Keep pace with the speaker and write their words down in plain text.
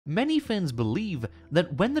Many fans believe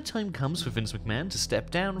that when the time comes for Vince McMahon to step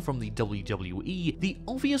down from the WWE, the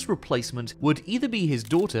obvious replacement would either be his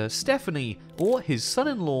daughter Stephanie or his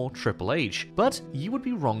son-in-law Triple H, but you would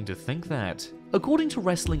be wrong to think that. According to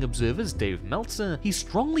Wrestling Observer's Dave Meltzer, he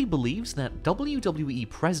strongly believes that WWE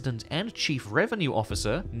President and Chief Revenue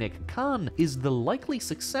Officer Nick Khan is the likely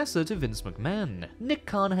successor to Vince McMahon. Nick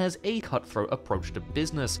Khan has a cutthroat approach to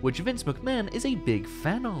business, which Vince McMahon is a big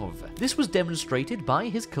fan of. This was demonstrated by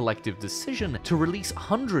his collective decision to release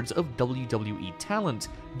hundreds of WWE talent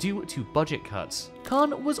due to budget cuts.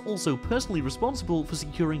 Khan was also personally responsible for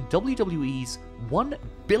securing WWE's $1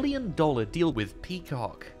 billion deal with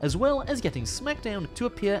Peacock, as well as getting SmackDown to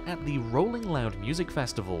appear at the Rolling Loud Music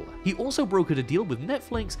Festival. He also brokered a deal with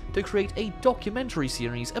Netflix to create a documentary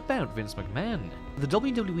series about Vince McMahon. The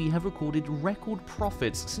WWE have recorded record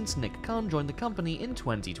profits since Nick Khan joined the company in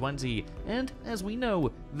 2020, and as we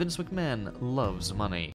know, Vince McMahon loves money.